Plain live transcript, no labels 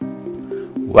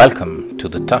Welcome to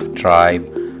the Tough Tribe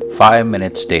 5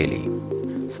 Minutes Daily.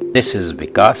 This is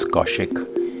Vikas Kaushik,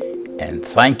 and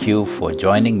thank you for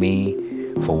joining me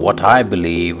for what I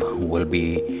believe will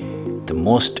be the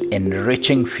most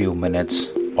enriching few minutes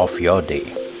of your day.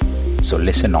 So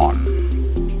listen on.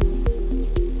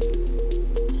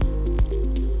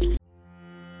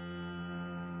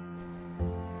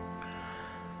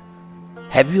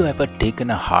 Have you ever taken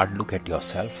a hard look at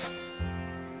yourself?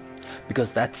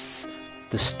 Because that's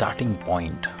the starting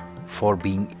point for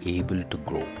being able to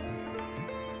grow.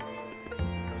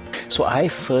 So I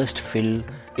first filled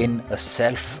in a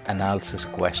self-analysis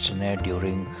questionnaire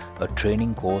during a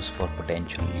training course for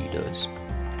potential leaders.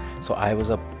 So I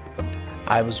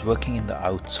was working in the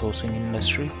outsourcing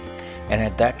industry, and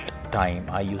at that time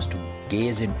I used to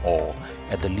gaze in awe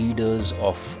at the leaders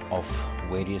of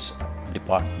various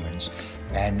departments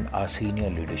and our senior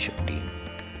leadership team.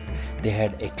 They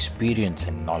had experience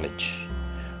and knowledge,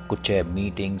 could chair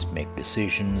meetings, make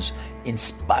decisions,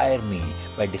 inspire me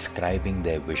by describing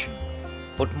their vision.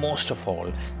 But most of all,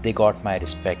 they got my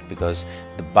respect because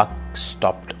the buck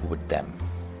stopped with them.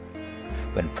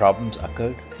 When problems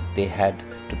occurred, they had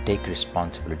to take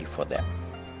responsibility for them.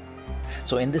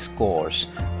 So in this course,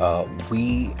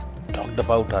 we talked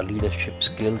about our leadership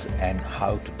skills and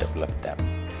how to develop them.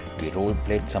 We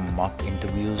role-played some mock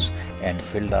interviews and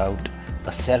filled out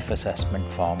a self-assessment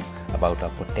form about our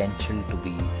potential to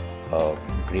be a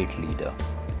great leader.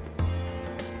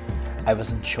 I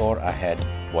wasn't sure I had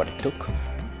what it took,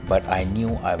 but I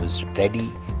knew I was ready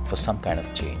for some kind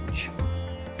of change.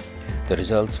 The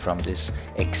results from this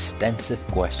extensive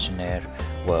questionnaire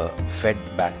were fed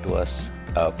back to us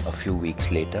a few weeks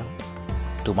later.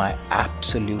 To my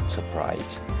absolute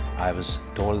surprise, I was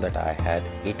told that I had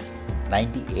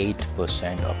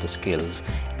 98% of the skills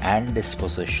and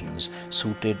dispositions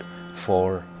suited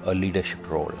for a leadership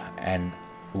role and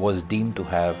was deemed to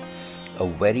have a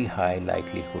very high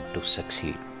likelihood to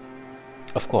succeed.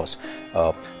 Of course,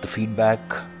 the feedback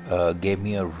gave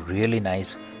me a really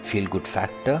nice feel-good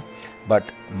factor, but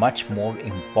much more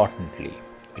importantly,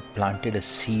 it planted a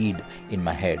seed in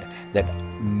my head that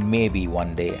maybe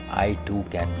one day I too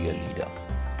can be a leader.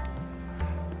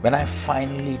 When I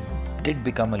finally did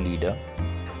become a leader,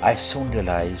 I soon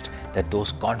realized that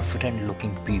those confident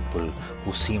looking people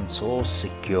who seemed so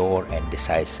secure and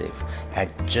decisive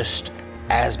had just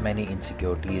as many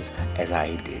insecurities as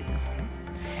I did.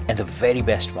 And the very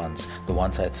best ones, the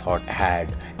ones I thought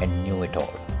had and knew it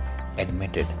all,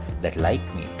 admitted that like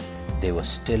me, they were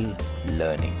still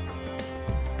learning.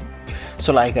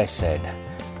 So like I said,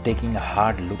 taking a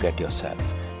hard look at yourself,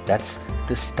 that's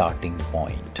the starting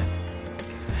point.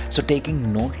 So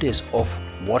taking notice of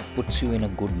what puts you in a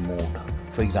good mood,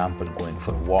 for example, going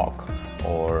for a walk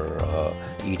or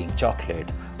eating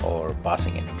chocolate or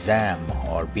passing an exam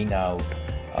or being out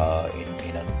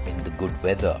in the good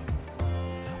weather,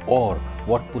 or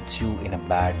what puts you in a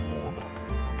bad mood,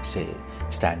 say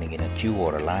standing in a queue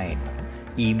or a line,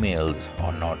 emails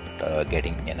or not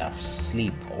getting enough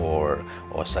sleep or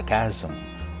sarcasm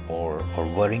or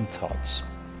worrying thoughts.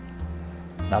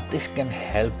 Now this can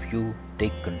help you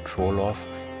take control of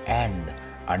and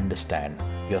understand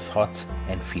your thoughts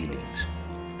and feelings.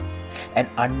 And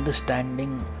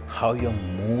understanding how your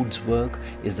moods work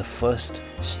is the first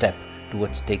step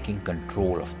towards taking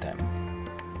control of them.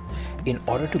 In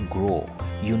order to grow,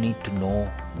 you need to know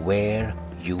where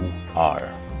you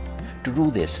are. To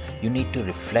do this, you need to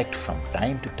reflect from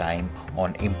time to time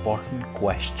on important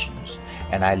questions,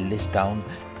 and I'll list down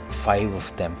 5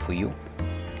 of them for you.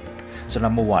 So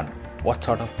number 1, what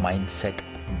sort of mindset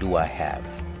do I have?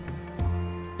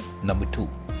 Number 2,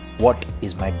 what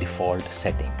is my default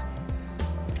setting?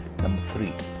 Number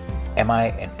 3, am I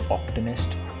an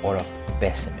optimist or a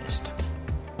pessimist?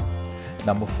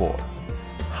 Number 4,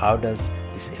 how does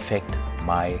this affect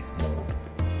my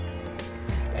mood?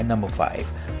 And number 5,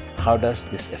 how does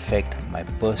this affect my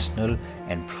personal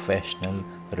and professional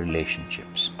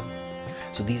relationships?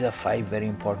 So these are 5 very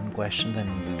important questions,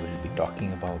 and we will be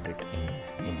talking about it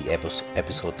in the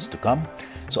episodes to come.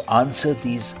 So answer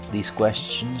these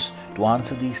questions. To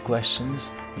answer these questions,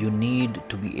 you need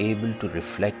to be able to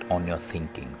reflect on your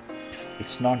thinking.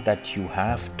 It's not that you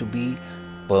have to be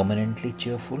permanently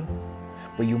cheerful,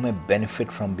 but you may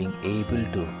benefit from being able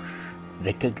to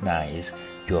recognize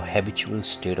your habitual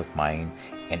state of mind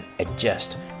and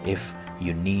adjust if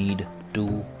you need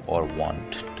to or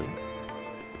want to.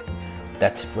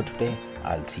 That's it for today.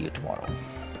 I'll see you tomorrow.